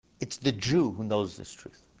It's the Jew who knows this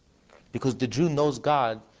truth. Because the Jew knows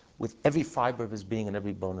God with every fiber of his being and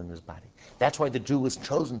every bone in his body. That's why the Jew was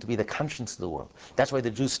chosen to be the conscience of the world. That's why the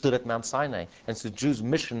Jews stood at Mount Sinai. And it's the Jews'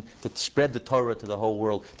 mission to spread the Torah to the whole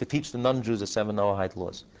world, to teach the non-Jews the 7 Noahide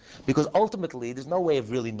laws. Because ultimately, there's no way of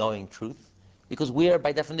really knowing truth, because we are,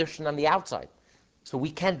 by definition, on the outside. So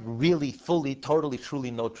we can't really, fully, totally, truly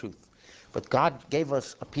know truth. But God gave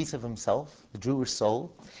us a piece of himself, the Jewish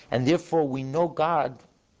soul, and therefore we know God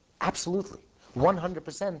absolutely,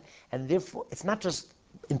 100%. And therefore, it's not just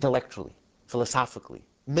intellectually, philosophically,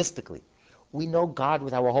 mystically. We know God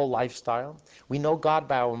with our whole lifestyle. We know God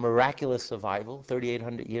by our miraculous survival,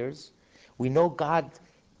 3,800 years. We know God,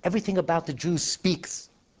 everything about the Jews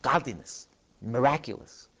speaks godliness,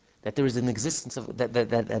 miraculous, that there is an existence of, that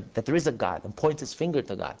there is a God, and points his finger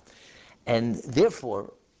to God. And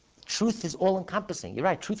therefore, truth is all-encompassing. You're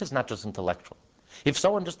right, truth is not just intellectual. If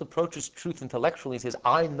someone just approaches truth intellectually and says,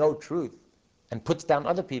 I know truth, and puts down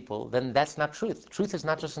other people, then that's not truth. Truth is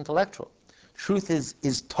not just intellectual. Truth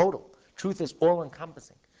is total. Truth is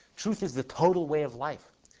all-encompassing. Truth is the total way of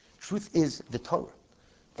life. Truth is the Torah.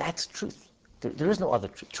 That's truth. There is no other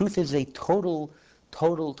truth. Truth is a total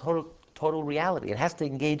reality. It has to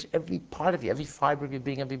engage every part of you, every fiber of your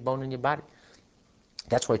being, every bone in your body.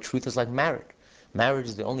 That's why truth is like marriage. Marriage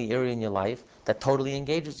is the only area in your life that totally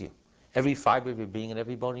engages you. Every fiber of your being and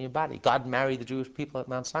every bone in your body. God married the Jewish people at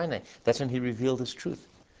Mount Sinai. That's when he revealed his truth.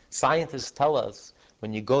 Scientists tell us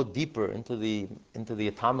when you go deeper into the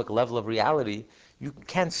atomic level of reality, you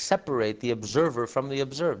can't separate the observer from the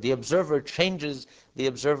observed. The observer changes the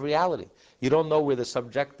observed reality. You don't know where the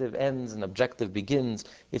subjective ends and objective begins.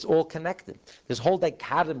 It's all connected. This whole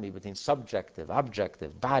dichotomy between subjective,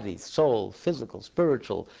 objective, body, soul, physical,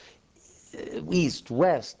 spiritual, east,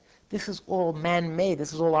 west, this is all man-made.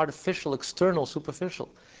 This is all artificial, external, superficial.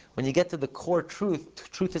 When you get to the core truth,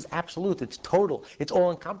 truth is absolute. It's total. It's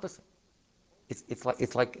all-encompassing.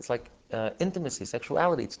 It's like intimacy,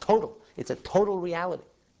 sexuality. It's total. It's a total reality.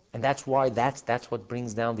 And that's why that's what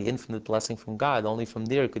brings down the infinite blessing from God. Only from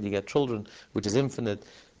there could you get children, which is infinite,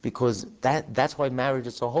 because that's why marriage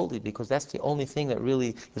is so holy, because that's the only thing that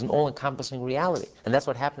really is an all-encompassing reality. And that's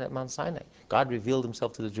what happened at Mount Sinai. God revealed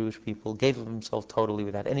himself to the Jewish people, gave of himself totally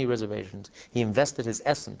without any reservations. He invested his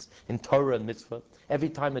essence in Torah and mitzvah. Every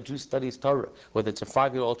time a Jew studies Torah, whether it's a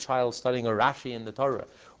 5-year-old child studying a Rashi in the Torah,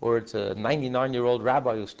 or it's a 99-year-old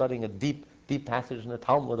rabbi who's studying a deep passage in the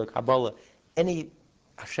Talmud or Kabbalah,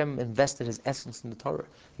 Hashem invested his essence in the Torah.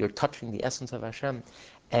 You're touching the essence of Hashem.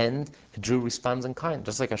 And a Jew responds in kind.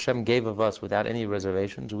 Just like Hashem gave of us without any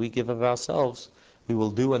reservations, we give of ourselves. We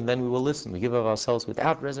will do and then we will listen. We give of ourselves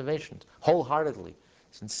without reservations, wholeheartedly,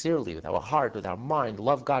 sincerely, with our heart, with our mind.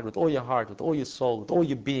 Love God with all your heart, with all your soul, with all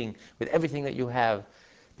your being, with everything that you have,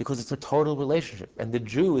 because it's a total relationship. And the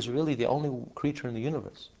Jew is really the only creature in the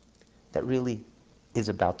universe that really is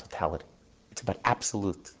about totality. It's about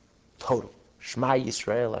absolute, total. Shema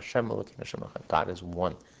Yisrael, Hashem Elokeinu Hashem Echad. God is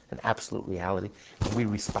one, an absolute reality. And we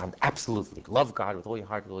respond absolutely. Love God with all your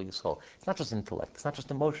heart, with all your soul. It's not just intellect. It's not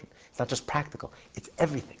just emotion. It's not just practical. It's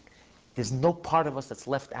everything. There's no part of us that's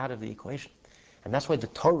left out of the equation. And that's why the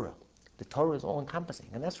Torah is all-encompassing.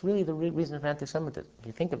 And that's really the real reason for anti-Semitism. If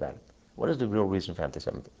you think about it, what is the real reason for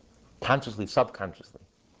anti-Semitism? Consciously, subconsciously.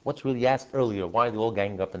 What's really asked earlier, why are they all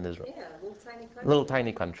ganged up in Israel? Yeah, little tiny country. Little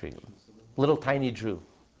tiny country. Little tiny Jew.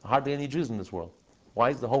 Hardly any Jews in this world. Why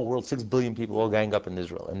is the whole world, 6 billion people, all gang up in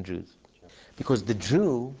Israel and Jews? Because the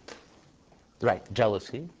Jew, right,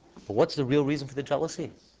 jealousy. But what's the real reason for the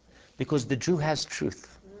jealousy? Because the Jew has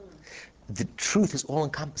truth. The truth is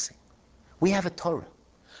all-encompassing. We have a Torah.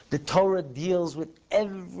 The Torah deals with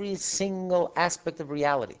every single aspect of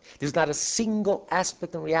reality. There's not a single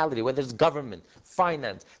aspect of reality, whether it's government,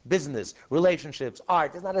 finance, business, relationships,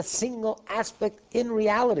 art. There's not a single aspect in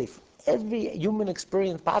reality, every human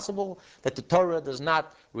experience possible, that the Torah does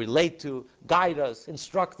not relate to, guide us,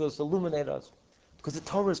 instruct us, illuminate us. Because the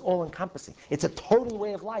Torah is all-encompassing. It's a total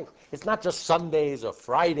way of life. It's not just Sundays or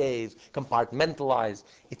Fridays, compartmentalized.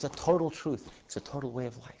 It's a total truth. It's a total way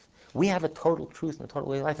of life. We have a total truth and a total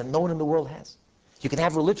way of life that no one in the world has. You can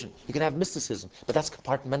have religion, you can have mysticism, but that's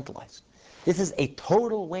compartmentalized. This is a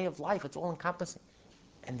total way of life. It's all-encompassing.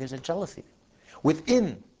 And there's a jealousy.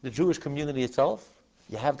 Within the Jewish community itself,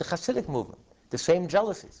 you have the Hasidic movement, the same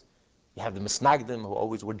jealousies. You have the Misnagdim, who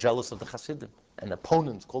always were jealous of the Hasidim, and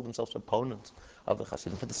opponents, called themselves opponents of the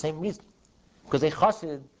Hasidim for the same reason. Because a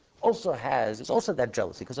Hasid also has, it's also that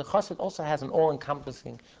jealousy, because a Hasid also has an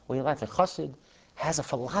all-encompassing way of life. A Hasid has a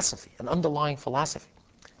philosophy, an underlying philosophy,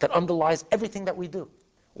 that underlies everything that we do.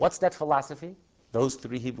 What's that philosophy? Those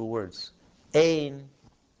 3 Hebrew words. Ein,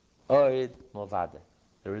 Oid, Movade.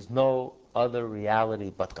 There is no other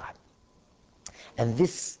reality but God. And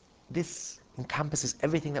this encompasses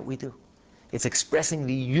everything that we do. It's expressing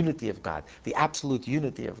the unity of God, the absolute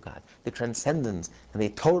unity of God, the transcendence and the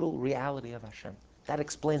total reality of Hashem. That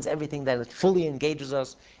explains everything, that it fully engages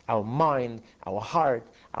us, our mind, our heart,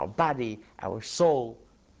 our body, our soul.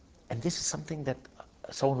 And this is something that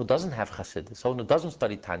someone who doesn't have Chassidus, someone who doesn't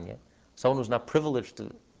study Tanya, someone who's not privileged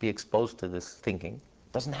to be exposed to this thinking,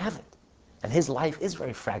 doesn't have it. And his life is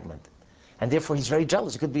very fragmented. And therefore he's very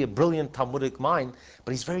jealous. He could be a brilliant Talmudic mind,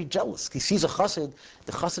 but he's very jealous. He sees a chassid,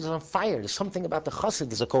 the chassid is on fire. There's something about the chassid.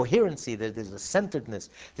 There's a coherency, there's a centeredness,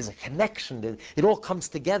 there's a connection. It all comes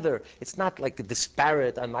together. It's not like a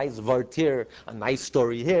disparate, a nice vart here, a nice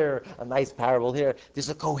story here, a nice parable here. There's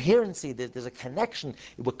a coherency, there's a connection.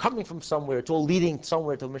 We're coming from somewhere. It's all leading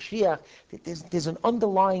somewhere to Mashiach. There's an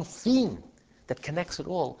underlying theme that connects it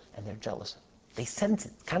all, and they're jealous. They sense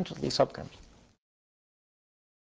it, consciously, subconsciously.